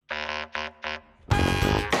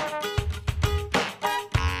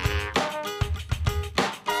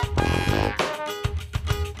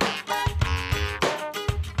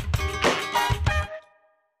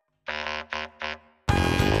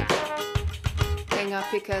ngā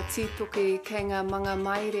peka tītoke kei ngā manga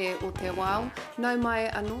maire o te wao. Nau mai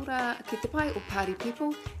anora ki te pai o Party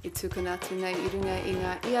People, e tūkana atu nei I runga I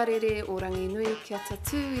ngā iarere o rangi nui kia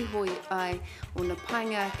tatu I hoi ai o na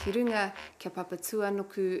painga ki runga kia papatua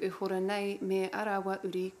noku e hora nei me arawa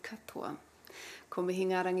uri katoa. Ko mihi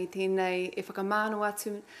ngā rangi tēnei e whakamāno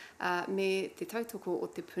atu me te tautoko o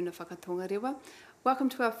te puna whakatonga rewa. Welcome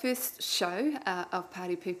to our first show of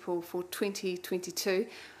Party People for 2022.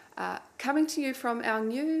 Coming to you from our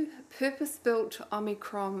new purpose-built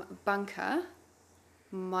Omicron bunker,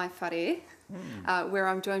 Mai Whare, where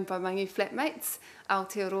I'm joined by my new flatmates,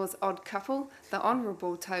 Aotearoa's odd couple, the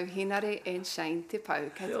Honourable Tau Henare and Shane Te Pau.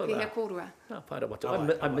 Kei te pihea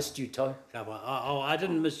kōrua. I missed you, Tau. I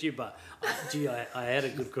didn't miss you, but gee, I had a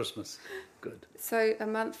good Christmas. Good. So a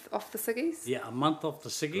month off the ciggies? Yeah, a month off the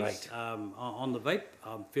ciggies. Great. On the vape,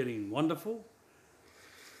 I'm feeling wonderful.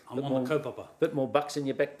 I'm Bit on more- the kaupapa. Bit more bucks in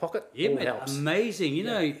your back pocket. Yeah, all man, helps. amazing. You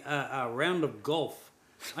know, a round of golf.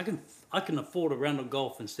 I can afford a round of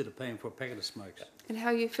golf instead of paying for a packet of smokes. And how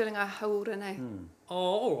are you feeling a haura nei? Oh,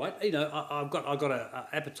 all right. You know, I've got a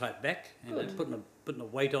appetite back, and it's putting a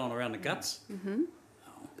weight on around the guts.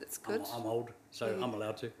 That's good. I'm old, so Yeah. I'm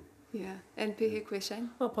allowed to. Yeah. And pihea koe,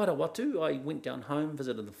 Shane? Well, paira watu, I went down home,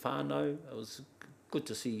 visited the whānau. It was good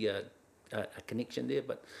to see a connection there,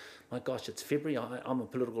 but my gosh, it's February. I'm a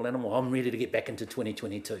political animal. I'm ready to get back into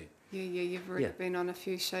 2022. Yeah, you've already Yeah. been on a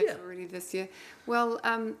few shows Yeah. already this year. Well,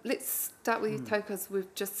 let's start with you, Tau, because we're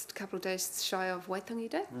just a couple of days shy of Waitangi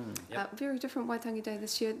Day. Yep. Very different Waitangi Day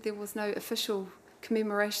this year. There was no official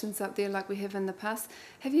commemorations up there like we have in the past.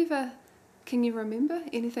 Can you remember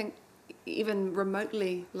anything even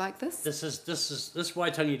remotely like this? This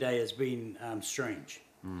Waitangi Day has been strange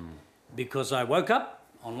because I woke up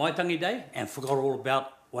on Waitangi Day and forgot all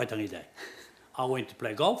about Waitangi Day. I went to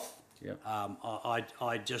play golf. Yeah.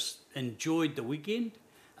 I just enjoyed the weekend.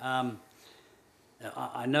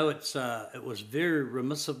 I know it was very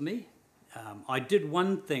remiss of me. I did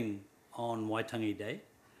one thing on Waitangi Day.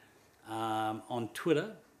 On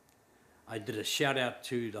Twitter, I did a shout out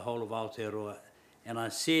to the whole of Aotearoa, and I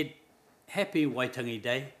said, "Happy Waitangi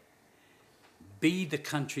Day. Be the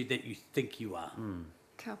country that you think you are."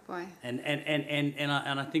 Ka pai. And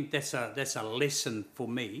I think that's a lesson for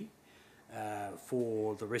me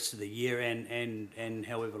for the rest of the year and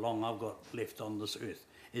however long I've got left on this earth,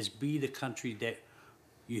 is be the country that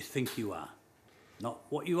you think you are. Not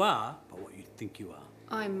what you are, but what you think you are.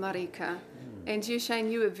 I'm Marika. And you,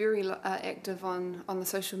 Shane, you were very active on the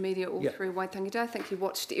social media all Yeah. through Waitangi Day. I think you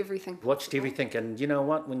watched everything. Watched everything, and you know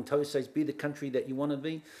what? When Tau says be the country that you want to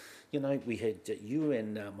be, you know, we had you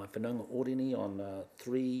and my whananga Oreni on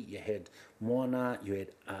 3, you had Moana, you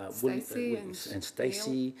had Stacey and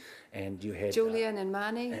Stacey, and you had Julian and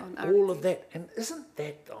Mani and on all RNZ. of that. And isn't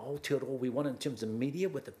that the Aotearoa we want in terms of media,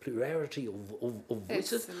 with the plurality of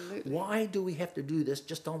voices? Absolutely. Why do we have to do this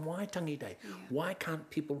just on Waitangi Day? Yeah. Why can't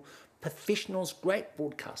people, professionals, great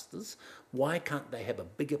broadcasters, why can't they have a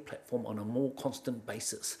bigger platform on a more constant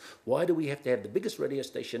basis? Why do we have to have the biggest radio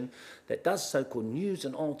station that does so-called news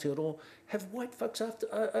in Aotearoa have white folks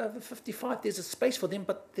over 55? There's a space for them,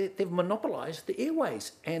 but they've monopolised the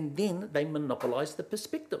airways, and then they monopolise the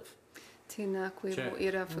perspective. Tēnā koe Sure. mo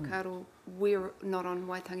era whakaro. We're not on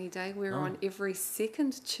Waitangi Day. We're on every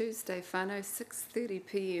second Tuesday whānau, 6:30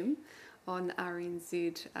 p.m. on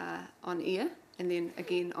RNZ on air, and then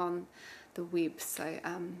again on the web. So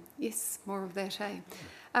yes, more of that, eh?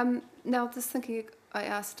 Now, just thinking, I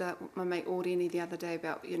asked my mate Oreni the other day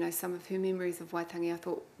about, you know, some of her memories of Waitangi. I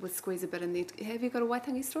thought we'd squeeze a bit in there. Have you got a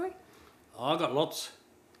Waitangi story? I got lots.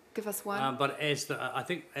 Give us one. But I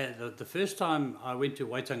think the first time I went to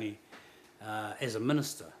Waitangi as a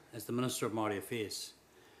minister, as the Minister of Māori Affairs,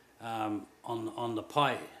 on the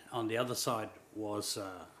pai on the other side was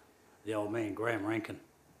the old man Graham Rankin,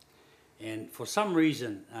 and for some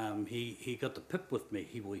reason he got the pip with me.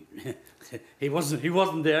 He wasn't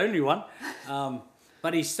the only one,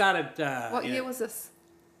 but he started. What year was this?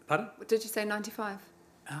 Pardon? Did you say 95?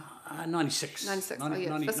 96. 96, oh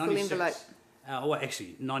yeah, fiscal envelope. Well,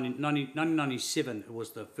 actually, 1997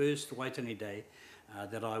 was the first Waitangi Day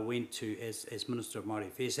that I went to as Minister of Māori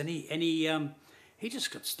Affairs, and he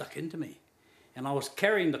just got stuck into me, and I was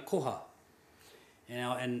carrying the koha,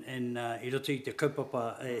 and I roto I te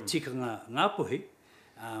kaupapa tikanga Ngāpuhi,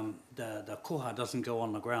 the koha doesn't go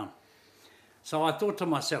on the ground. So I thought to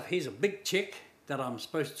myself, here's a big check that I'm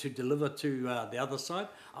supposed to deliver to the other side.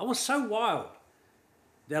 I was so wild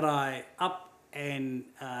that I up and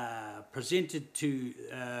presented to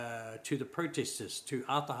the protesters, to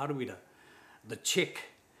Ata Haruira, the check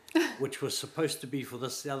which was supposed to be for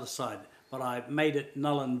the other side. but I made it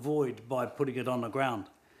null and void by putting it on the ground.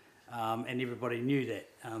 And everybody knew that.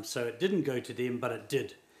 So it didn't go to them, but it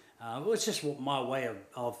did. It was just my way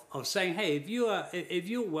of saying, hey, if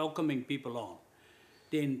you're welcoming people on,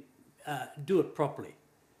 then do it properly.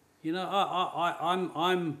 You know,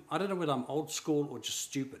 I don't know whether I'm old school or just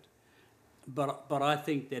stupid, but I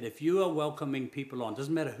think that if you are welcoming people on,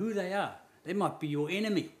 doesn't matter who they are, they might be your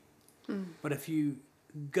enemy, but if you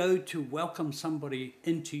go to welcome somebody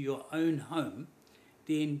into your own home,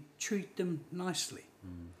 then treat them nicely.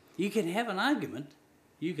 You can have an argument,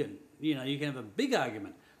 you can have a big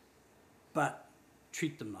argument, but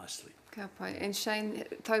treat them nicely. Ka pai. And Shane,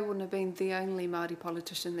 Tau wouldn't have been the only Māori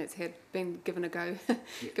politician that's been given a go,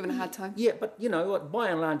 given a hard time. Yeah, but, you know, by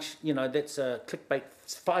and large, you know, that's clickbait.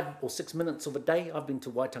 5 or 6 minutes of a day. I've been to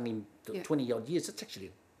Waitangi 20-odd years. It's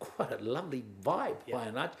actually quite a lovely vibe, by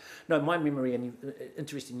and large. No, my memory, and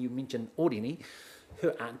interesting, you mentioned Orini,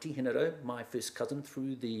 her auntie, Hinaro, my first cousin,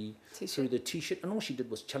 through the T-shirt, and all she did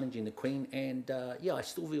was challenging the Queen, and I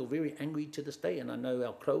still feel very angry to this day, and I know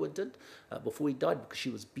our Croa did before he died, because she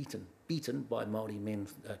was beaten by Māori men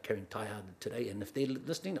carrying taihaga today, and if they're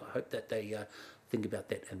listening, I hope that they think about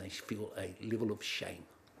that and they feel a level of shame.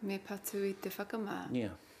 Me patu I te whakamā. Yeah.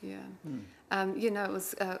 Yeah. You know, it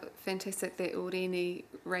was fantastic that Orini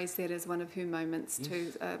raised that as one of her moments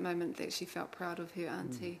too, a moment that she felt proud of her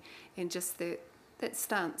auntie, and just that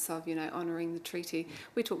stance of, you know, honouring the treaty.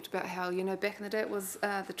 We talked about how, you know, back in the day it was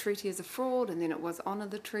the treaty is a fraud, and then it was honour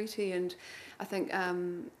the treaty, and I think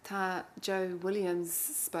Joe Williams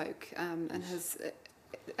spoke in his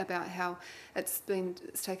about how it's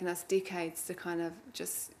taken us decades to kind of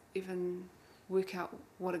just even work out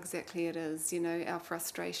what exactly it is, you know, our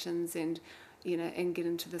frustrations, and, you know, and get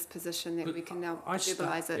into this position that we can now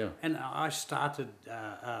stabilise it. Yeah. And I started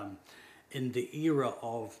in the era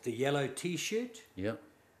of the yellow T-shirt, the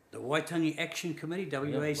Waitangi Action Committee,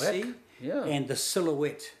 WAC, and the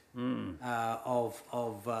silhouette of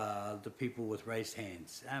the people with raised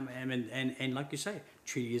hands. And like you say,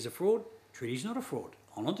 treaty is a fraud, treaty's not a fraud,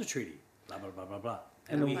 honour the treaty, blah, blah, blah, blah, blah.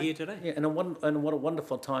 And we're here today. Yeah, and what a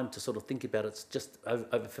wonderful time to sort of think about it. It's just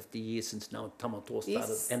over 50 years since now Tamatoa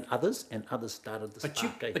started, and others started this.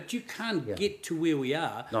 But you can't get to where we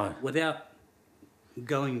are without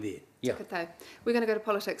going there. Yeah. We're going to go to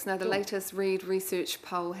politics now. The latest Reid Research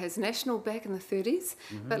poll has National back in the 30s,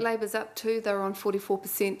 but Labour's up too. They're on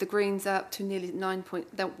 44%. The Greens are up to nearly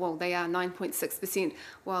 9.6%,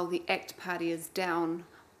 while the ACT Party is down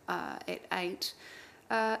at 8%.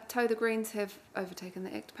 The Greens have overtaken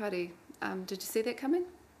the ACT Party. Did you see that coming?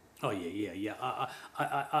 Oh yeah.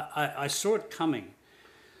 I saw it coming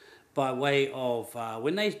by way of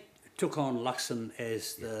when they took on Luxon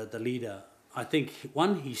as the leader. I think,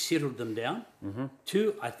 one, he settled them down.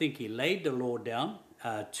 Two, I think he laid the law down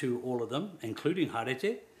to all of them, including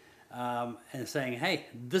Harete, and saying, hey,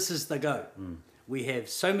 this is the go. We have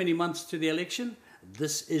so many months to the election.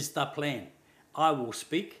 This is the plan. I will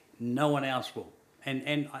speak. No one else will.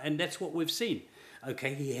 And that's what we've seen.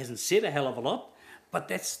 Okay, he hasn't said a hell of a lot, but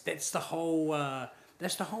that's the whole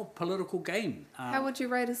political game. How would you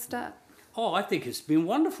rate his start? Oh, I think it's been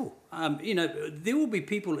wonderful. You know, there will be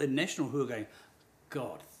people in National who are going,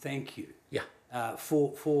 God, thank you. Yeah.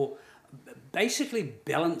 For basically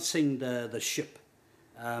balancing the ship.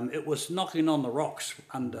 It was knocking on the rocks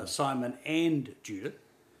under Simon and Judith,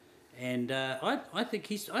 and I think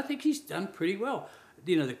he's done pretty well.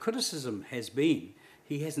 You know, the criticism has been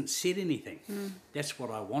he hasn't said anything. That's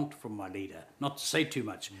what I want from my leader. Not to say too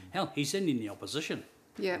much. Hell, he's in the opposition.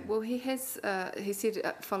 Yeah, well, he has. He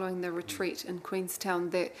said following the retreat in Queenstown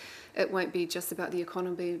that it won't be just about the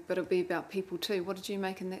economy, but it'll be about people too. What did you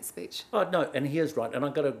make in that speech? Oh no, and he is right, and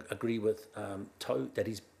I've got to agree with Toe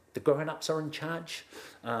that the grown-ups are in charge,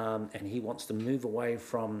 and he wants to move away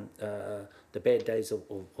from the bad days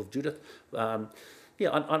of Judith.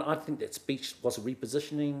 I think that speech was a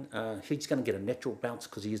repositioning. He's going to get a natural bounce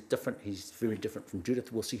because he is different. He's very different from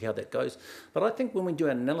Judith. We'll see how that goes. But I think when we do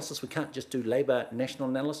an analysis, we can't just do Labour national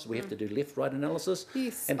analysis. We have to do left-right analysis.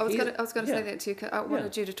 Yes, and I was going to say that too. I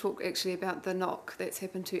wanted you to talk actually about the knock that's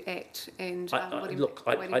happened to ACT and what do you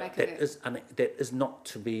make of that?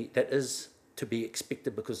 That is to be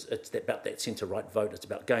expected because it's about that centre-right vote. It's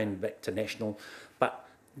about going back to national. But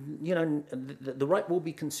you know, the right will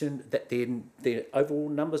be concerned that their overall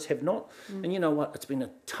numbers have not. And you know what? It's been a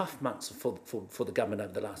tough months for the government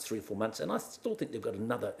over the last 3 or 4 months, and I still think they've got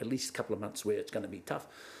another at least couple of months where it's going to be tough.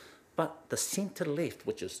 But the centre-left,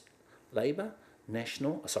 which is Labour,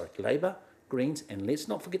 Greens, and let's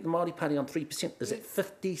not forget the Māori Party on 3%, is at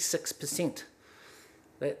 56%.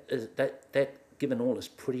 That given all is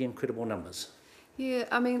pretty incredible numbers. Yeah,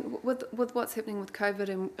 I mean, with what's happening with COVID,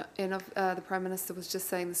 and the Prime Minister was just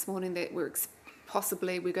saying this morning that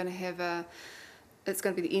possibly we're going to have it's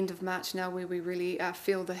going to be the end of March now where we really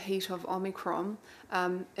feel the heat of Omicron,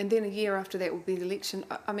 and then a year after that will be the election.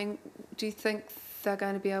 I mean, do you think they're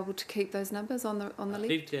going to be able to keep those numbers on the left? I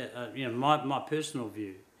think that, my personal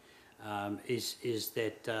view is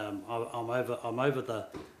that I'm over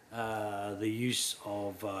the use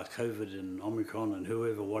of COVID and Omicron and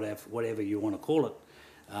whatever you want to call it,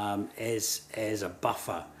 as a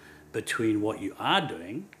buffer between what you are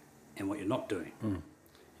doing and what you're not doing.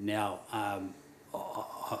 Now,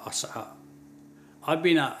 I've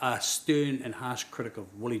been a stern and harsh critic of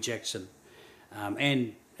Willie Jackson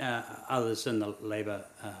and others in the Labour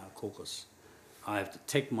caucus. I have to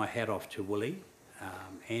take my hat off to Willie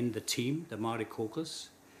and the team, the Māori caucus,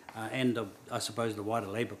 and I suppose the wider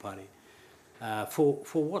Labour Party, for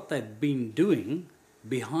what they've been doing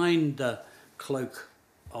behind the cloak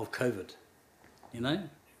of COVID. You know,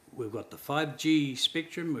 we've got the 5G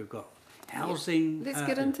spectrum, we've got housing. Let's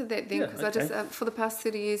get into that then, because I just for the past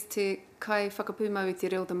 30 years te kai whakapūmau I te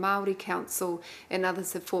reo, the Māori Council and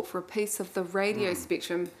others have fought for a piece of the radio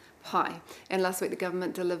spectrum pie, and last week the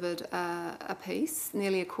government delivered a piece,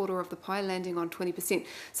 nearly a quarter of the pie, landing on 20%.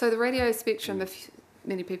 So the radio spectrum, if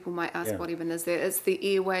many people might ask what even is that, it's the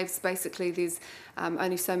airwaves. Basically there's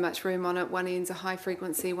only so much room on it. One end's a high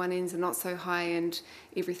frequency, one end's a not so high, and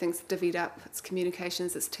everything's divvied up. It's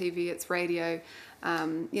communications, it's TV, it's radio,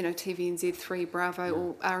 TVNZ, 3, Bravo,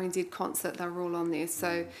 or RNZ Concert, they're all on there.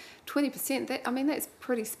 So 20%, that's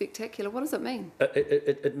pretty spectacular. What does it mean?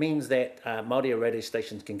 It means that Māori radio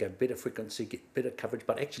stations can go better frequency, get better coverage,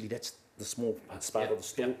 but actually that's the small part of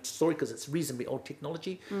the story, because it's reasonably old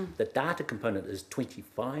technology. The data component is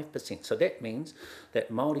 25%. So that means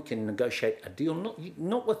that Māori can negotiate a deal,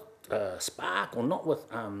 not with Spark or not with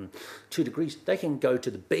 2 Degrees. They can go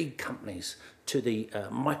to the big companies, to the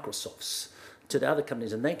Microsofts, to the other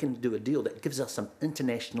companies, and they can do a deal that gives us some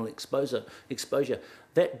international exposure.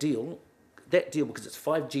 That deal, because it's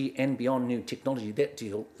 5G and beyond new technology, that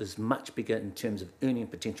deal is much bigger in terms of earning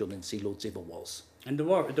potential than Sea Lords ever was. And the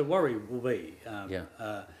worry will be,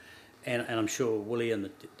 and I'm sure Willie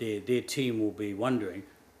and their team will be wondering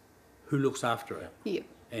who looks after it. Yeah.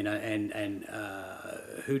 And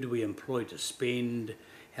who do we employ to spend?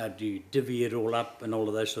 How do you divvy it all up and all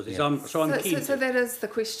of those sort of things? I'm keen. So that is the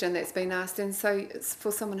question that's been asked. And so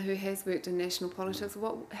for someone who has worked in national politics,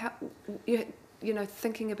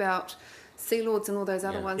 thinking about Sea Lords and all those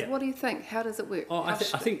other ones, what do you think? How does it work? Oh, I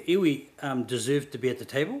think iwi deserve to be at the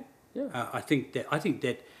table. Yeah. I think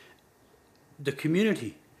that the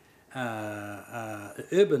community,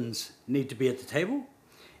 urbans, need to be at the table,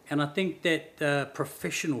 and I think that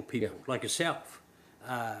professional people like yourself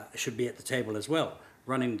should be at the table as well,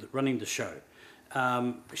 running the show.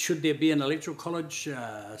 Should there be an electoral college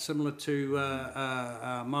similar to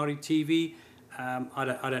Māori TV?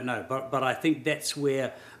 I don't know, but I think that's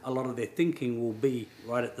where a lot of their thinking will be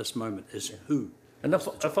right at this moment, is who. And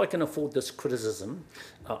if I can afford this criticism,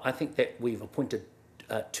 I think that we've appointed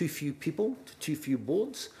too few people to too few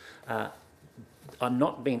boards. I'm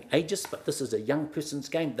not being ageist, but this is a young person's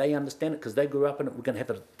game. They understand it because they grew up in it. We're going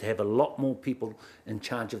to have a lot more people in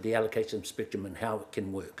charge of the allocation of spectrum and how it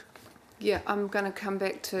can work. Yeah, I'm going to come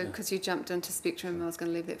back to, because you jumped into spectrum, and I was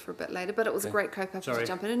going to leave that for a bit later, but it was a great cope-up to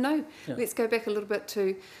jump in. And let's go back a little bit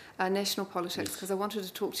to national politics, because I wanted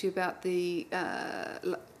to talk to you about the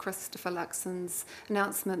Christopher Luxon's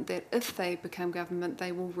announcement that if they become government,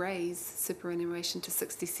 they will raise superannuation to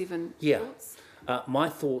 67. Thoughts? My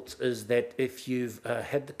thoughts is that if you've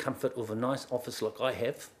had the comfort of a nice office like I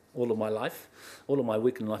have all of my life, all of my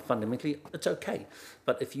working life fundamentally, it's okay.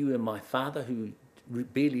 But if you were my father, who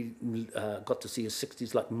barely got to see his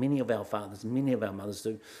 60s like many of our fathers, many of our mothers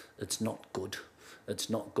do, it's not good. It's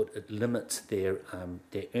not good. It limits their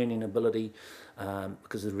earning ability,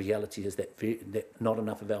 because the reality is that not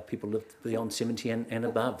enough of our people live beyond 70 and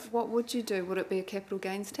above. What would you do? Would it be a capital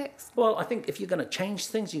gains tax? Well, I think if you're going to change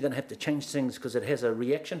things, you're going to have to change things because it has a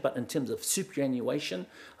reaction. But in terms of superannuation,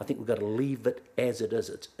 I think we've got to leave it as it is.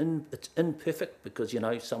 It's imperfect because,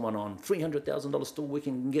 someone on $300,000 still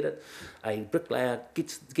working can get it. A bricklayer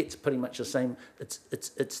gets pretty much the same.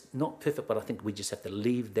 It's not perfect, but I think we just have to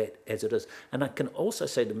leave that as it is. And I can also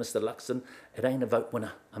say to Mr. Luxon, it ain't a vote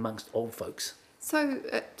winner amongst old folks. So,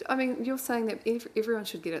 you're saying that everyone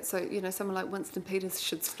should get it. So, someone like Winston Peters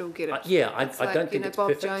should still get it. I don't think it's Bob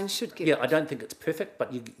perfect. Jones should get it. Yeah, I don't think it's perfect,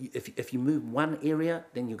 but if you move one area,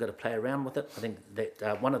 then you've got to play around with it. I think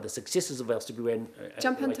that one of the successes of our superannuation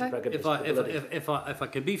Jump into program if I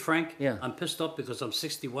can be frank, I'm pissed off because I'm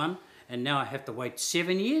 61 and now I have to wait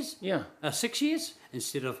 7 years, Yeah. 6 years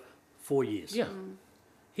instead of 4 years. Yeah.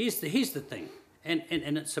 Here's the thing,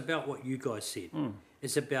 and it's about what you guys said.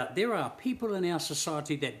 It's about there are people in our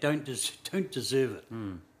society that don't deserve it.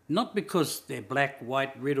 Not because they're black,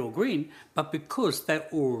 white, red or green, but because they're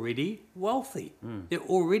already wealthy. They're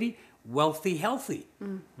already wealthy, healthy.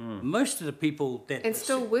 Most of the people that... And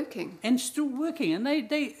still working. And still working, and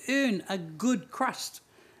they earn a good crust.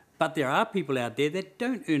 But there are people out there that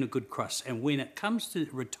don't earn a good crust. And when it comes to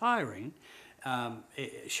retiring,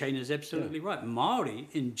 Shane is absolutely right. Māori,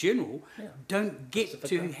 in general, don't get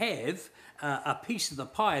to have a piece of the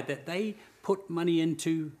pie that they put money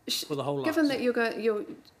into for the whole life. Given that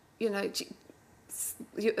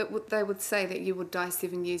they would say that you would die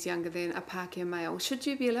 7 years younger than a Pākehā male. Should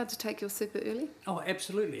you be allowed to take your super early? Oh,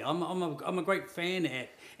 absolutely. I'm a great fan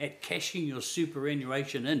at cashing your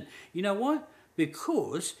superannuation in. You know why?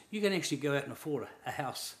 Because you can actually go out and afford a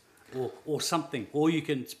house or something, or you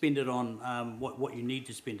can spend it on what you need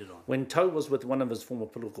to spend it on. When Tau was with one of his former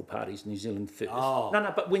political parties, New Zealand First. Oh.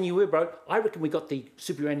 No, but when you were, bro, I reckon we got the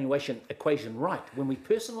superannuation equation right. When we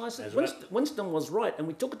personalised it, Winston was right, and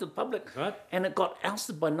we took it to the public, and it got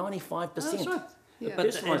ousted by 95%. That's right. Yeah.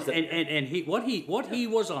 But what he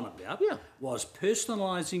was on about was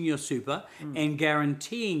personalising your super and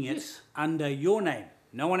guaranteeing it under your name.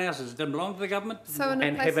 No one else's. It didn't belong to the government. So and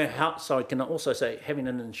can I also say having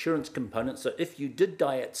an insurance component. So if you did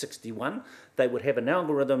die at 61, they would have an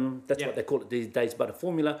algorithm. That's what they call it these days, but a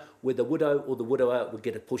formula where the widow or the widower would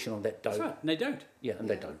get a portion of that dough. That's right. And they don't. Yeah, and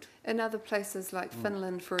they don't. In other places like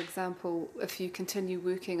Finland, for example, if you continue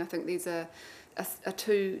working, I think there's a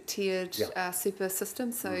two-tiered super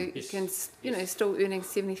system. So you can, still earning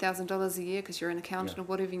 $70,000 a year because you're an accountant or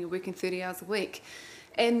whatever, and you're working 30 hours a week.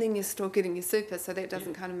 And then you're still getting your super, so that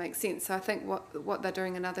doesn't kind of make sense. So I think what they're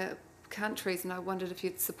doing in other countries, and I wondered if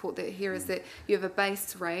you'd support that here, is that you have a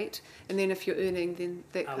base rate, and then if you're earning, then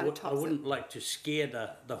that kind of tops it. I wouldn't like to scare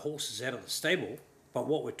the horses out of the stable, but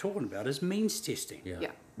what we're talking about is means testing.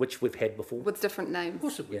 Yeah. Which we've had before. With different names. Of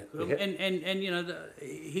course it would. And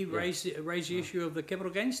he raised the issue of the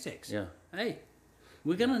capital gains tax. Yeah. Hey,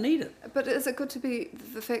 we're going to need it. But is it good to be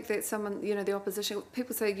the fact that someone, the opposition,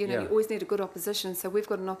 people say, you always need a good opposition, so we've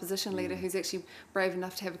got an opposition leader who's actually brave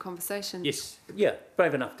enough to have a conversation. Yes. Yeah,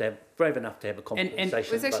 brave enough to have a conversation. And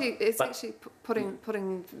it's actually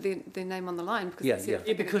putting their name on the line because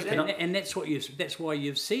that's why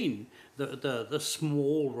you've seen the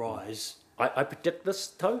small rise. I predict this,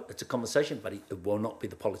 though. It's a conversation, but it will not be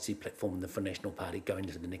the policy platform of the National Party going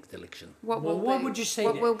into the next election. Why would you say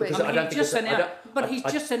that? Will be? He's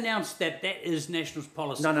just announced that is National's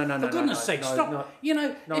policy. No. For goodness sake, stop.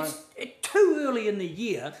 It's too early in the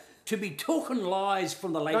year to be talking lies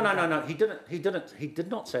from the Labour Party. No. He did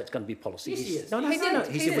not say it's going to be policy. Yes, he is. No.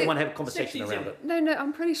 He said we want to have a conversation around it. No,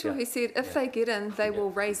 I'm pretty sure he said if they get in, they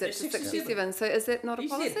will raise it to 67. So is that not a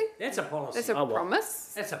policy? That's a policy. That's a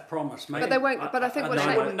promise. That's a promise, mate. But they won't. But I think what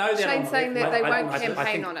Shane's saying that they won't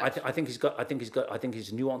campaign on it. I think he's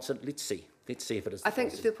nuanced it. Let's see if it is. I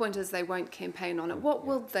think the point is they won't campaign on it. What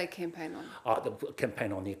will they campaign on? They'll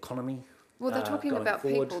campaign on the economy. Well, they're talking about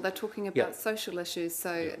forward. people. They're talking about social issues.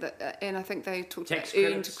 So, and I think they talked tax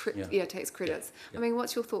about credits. Tax credits. I mean,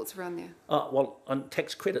 what's your thoughts around there? On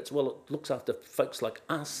tax credits, it looks after folks like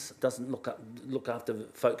us. It doesn't look after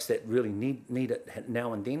folks that really need it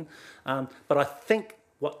now and then. But I think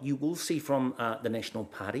what you will see from the National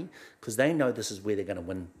Party, because they know this is where they're going to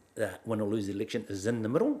win or lose the election, is in the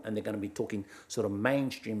middle, and they're going to be talking sort of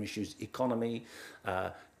mainstream issues, economy,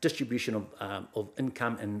 distribution of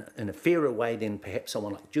income in a fairer way than perhaps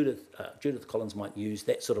someone like Judith Collins might use,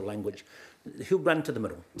 that sort of language. He'll run to the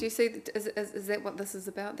middle. Do you see, is that what this is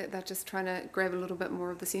about, that they're just trying to grab a little bit more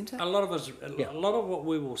of the centre? A lot of what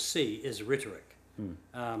we will see is rhetoric.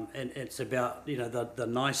 And it's about, the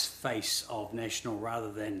nice face of National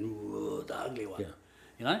rather than the ugly one.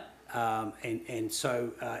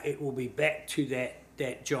 So it will be back to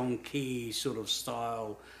that John Key sort of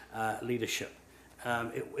style leadership.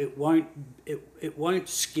 It won't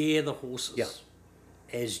scare the horses,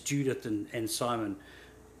 as Judith and Simon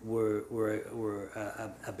were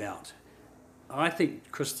about. I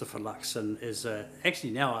think Christopher Luxon is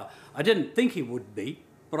actually now. I didn't think he would be,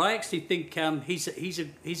 but I actually think he's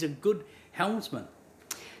a good helmsman.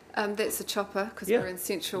 That's a chopper because we're in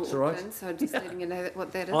central Auckland, so just letting you know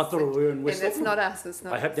what that is. I thought we were in West Auckland. And it's not us, it's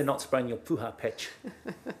not I hope they're not spraying your puha patch.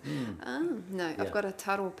 No, I've got a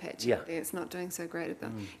taro patch out there. It's not doing so great.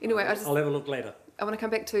 Anyway, I'll have a look later. I want to come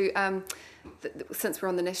back to, since we're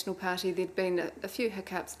on the National Party, there'd been a few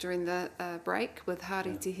hiccups during the break with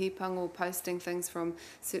Hari Tihi Pango posting things from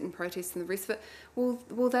certain protests and the rest of it.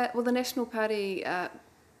 Will the National Party, the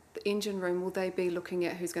engine room, will they be looking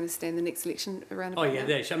at who's going to stand the next election around? Oh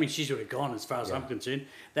yeah, I mean she's already gone as far as I'm concerned.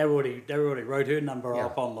 They already wrote her number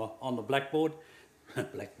up on the blackboard.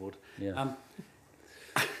 Blackboard. Yeah.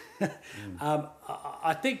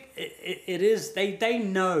 I think it is. They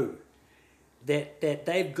know that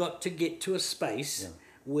they've got to get to a space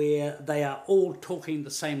where they are all talking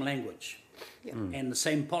the same language and the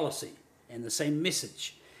same policy and the same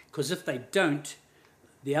message. Because if they don't,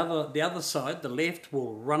 the other side, the left,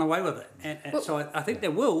 will run away with it. And so I think they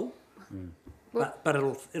will. But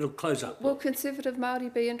it'll close up. Will Conservative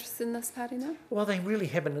Māori be interested in this party now? Well, they really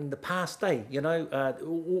haven't in the past,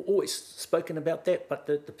 always spoken about that, but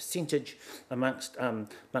the percentage amongst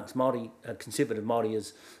Māori, Conservative Māori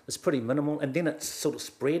is pretty minimal, and then it's sort of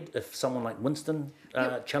spread if someone like Winston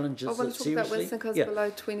challenges it seriously. I want to talk about Winston because below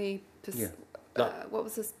 20%, what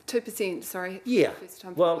was this, 2%, sorry. Yeah, First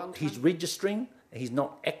time well, he's registering. He's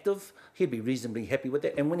not active. He'd be reasonably happy with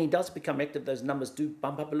that. And when he does become active, those numbers do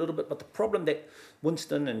bump up a little bit. But the problem that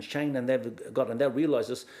Winston and Shane and they've got, and they'll realise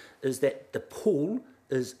this, is that the pool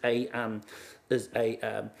is a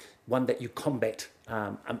one that you combat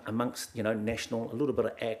amongst national, a little bit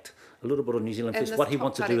of ACT, a little bit of New Zealand First. What he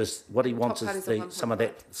wants to do is some of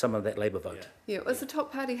that Labour vote. Yeah, is the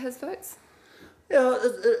top party his votes? Yeah,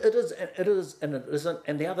 it is, and it isn't.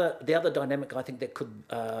 And the other dynamic I think that could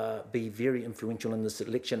be very influential in this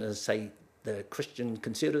election is, say, the Christian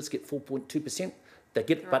Conservatives get 4.2%. They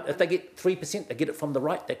get, but if they get 3%, they get it from the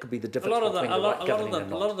right. That could be the difference between the right governing and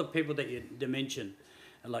not. A lot of the people that you mention,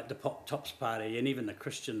 like the Tops Party and even the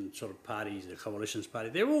Christian sort of parties, the Coalitions Party,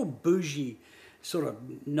 they're all bougie, sort of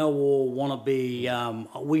know-all, wannabe.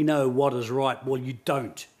 We know what is right. Well, you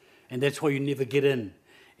don't, and that's why you never get in.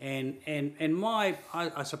 And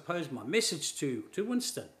I suppose my message to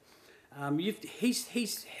Winston,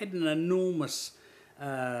 he's had an enormous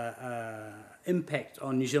impact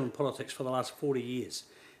on New Zealand politics for the last 40 years.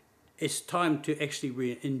 It's time to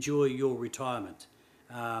actually enjoy your retirement,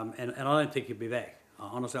 and I don't think he'll be back.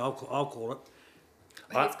 Honestly, I'll call it.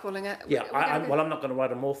 He's calling it. Yeah, I'm not going to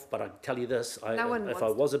write him off, but I tell you this: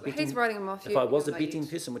 he's writing him off. If I was a betting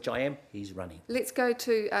person, which I am, he's running. Let's go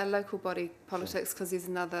to local body politics because there's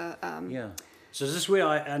another. So is this where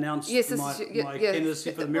I announce my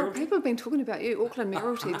candidacy for the Mayoralty? People have been talking about you, Auckland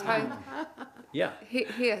Mayoralty. Yeah.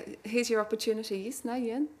 Here's your opportunity. Yes, no,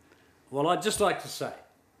 Ian? Well, I'd just like to say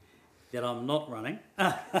that I'm not running.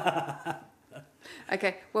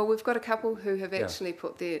 Okay, well, we've got a couple who have actually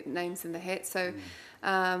put their names in the hat. So,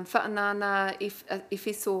 Whaanana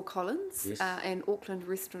Efeso Collins and Auckland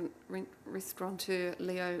restaurateur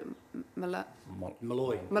Leo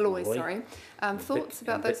Malloy, sorry. Thoughts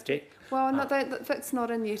about those? Well, Vic's not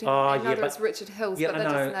in yet, and neither is Richard Hills, but they're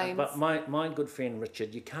just names. But my good friend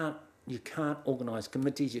Richard, you can't organise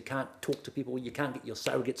committees, you can't talk to people, you can't get your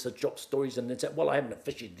surrogates to drop stories and say, well, I haven't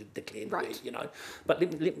officially declared, right. But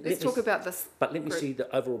let's talk about this. But let me see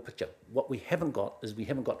the overall picture. What we haven't got is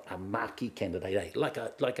a marquee candidate,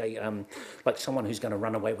 like someone who's going to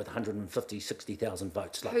run away with 60,000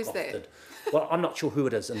 votes. Like who's Gofted. that? Well, I'm not sure who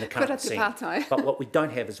it is in the current scene. But what we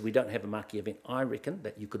don't have is a marquee event. I reckon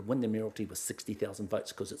that you could win the Mayoralty with 60,000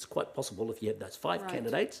 votes because it's quite possible if you have those five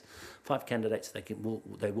candidates,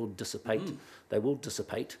 they will dissipate. They will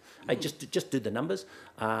dissipate. Hey, just do the numbers.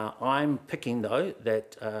 I'm picking though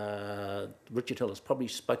that Richard Hill has probably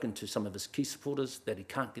spoken to some of his key supporters that he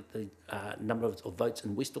can't get the number of votes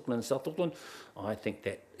in West Auckland and South Auckland. I think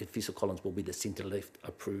that Efeso Collins will be the centre-left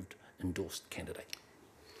approved endorsed candidate.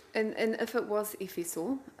 And if it was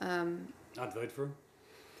Efeso, I'd vote for him.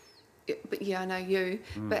 But I know you.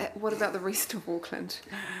 But what about the rest of Auckland?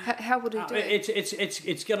 How would he do it?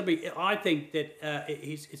 It's going to be. I think that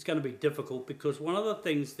it's going to be difficult because one of the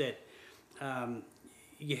things that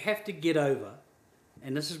you have to get over,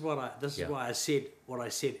 and this is why I said what I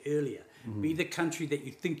said earlier. Be the country that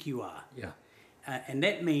you think you are. Yeah. And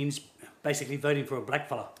that means basically voting for a black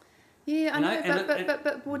fella. Yeah, I know.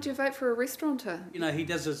 But would you vote for a restaurateur? He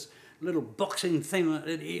does this little boxing thing.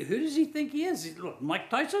 Who does he think he is? Mike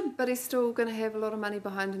Tyson? But he's still going to have a lot of money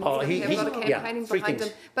behind him. He's going to have a lot of campaigning behind him.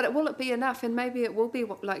 But will it be enough? And maybe it will be,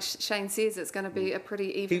 like Shane says, it's going to be a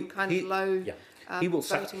pretty even low... Yeah. He will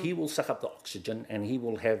suck up the oxygen, and he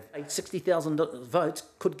will have 60,000 votes.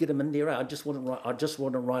 Could get him in there. I just wouldn't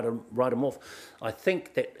write him off. I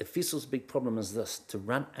think that Efeso's big problem is this: to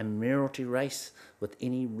run a mayoralty race with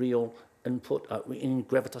any real input. In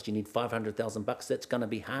gravitas, you need $500,000. That's going to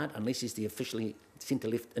be hard unless he's the officially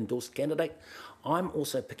centre-left endorsed candidate. I'm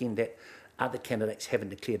also picking that other candidates haven't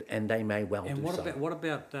declared, and they may well And do what so. What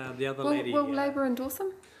about the other lady? Will Labour endorse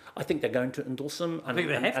him? I think they're going to endorse him think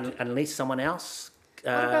they have to. unless someone else.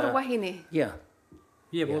 What about a wahine? Yeah.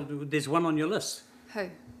 Yeah, well, there's one on your list. Who?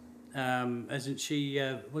 Isn't she?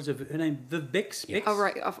 Was her name Viv Bex? Yeah. Oh,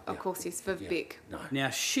 right, of course, yes, Viv Beck. No. Now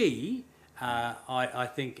she, I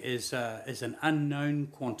think, is an unknown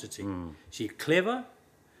quantity. She's clever.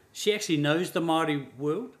 She actually knows the Māori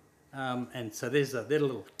world, and so there's a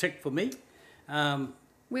little tick for me.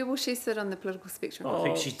 Where will she sit on the political spectrum? I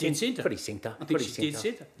think she's dead centre. Pretty centre. I think she's dead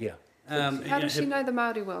centre. Yeah. How does she know the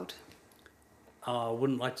Māori world? I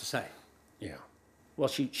wouldn't like to say. Yeah. Well,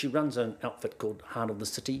 she runs an outfit called Heart of the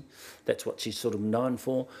City. That's what she's sort of known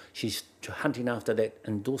for. She's hunting after that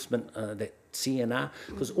endorsement, that CNR.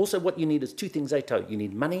 Because also what you need is two things, Ato. You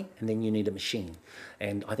need money and then you need a machine.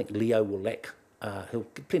 And I think Leo will lack. He'll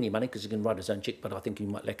get plenty of money because he can write his own cheque, but I think he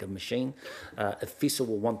might lack a machine. If Fessel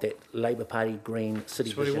will want that Labour Party green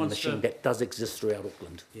city vision machine that does exist throughout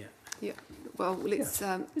Auckland. Yeah. Well, let's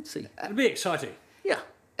see. It'll be exciting. Yeah.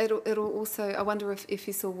 It'll also. I wonder if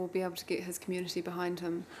Fessel will be able to get his community behind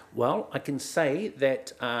him. Well, I can say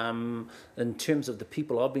that in terms of the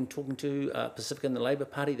people I've been talking to, Pacifica and the Labour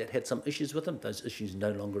Party that had some issues with him, those issues no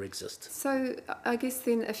longer exist. So I guess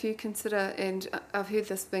then, if you consider, and I've heard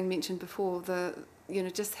this being mentioned before,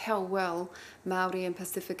 just how well Māori and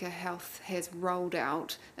Pacifica Health has rolled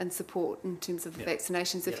out in support in terms of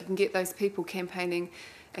vaccinations. If you can get those people campaigning,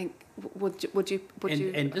 and would you?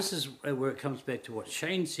 And this is where it comes back to what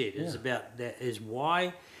Shane said is about that is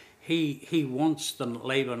why he wants the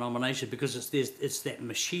Labour nomination, because it's that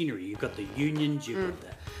machinery. You've got the unions, you've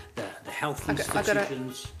got the health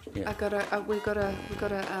institutions. We've got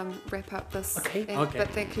to wrap up this. Okay. But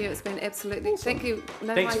thank you. It's been absolutely. Awesome. Thank you.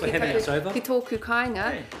 Thanks for having us over. Ki tōku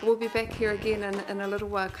kāinga. Hey. We'll be back here again in a little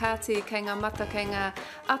while. Kāti kei ngā mata kei ngā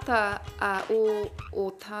ata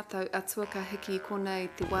o tātou atua ka hiki konei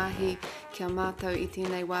te wāhi kia mātou i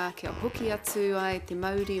tēnei wā kia hoki atu ai te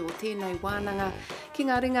mauri o tēnei wānanga. Ki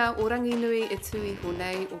ngā ringa o Ranginui e tui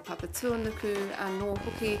honei o Papatuanuku anō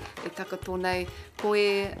hoki e takato nei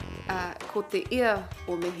koe ko te ia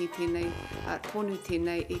o mihi tēnei tonu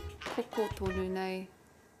tēnei e koko tonu nei.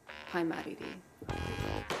 Hai mariri.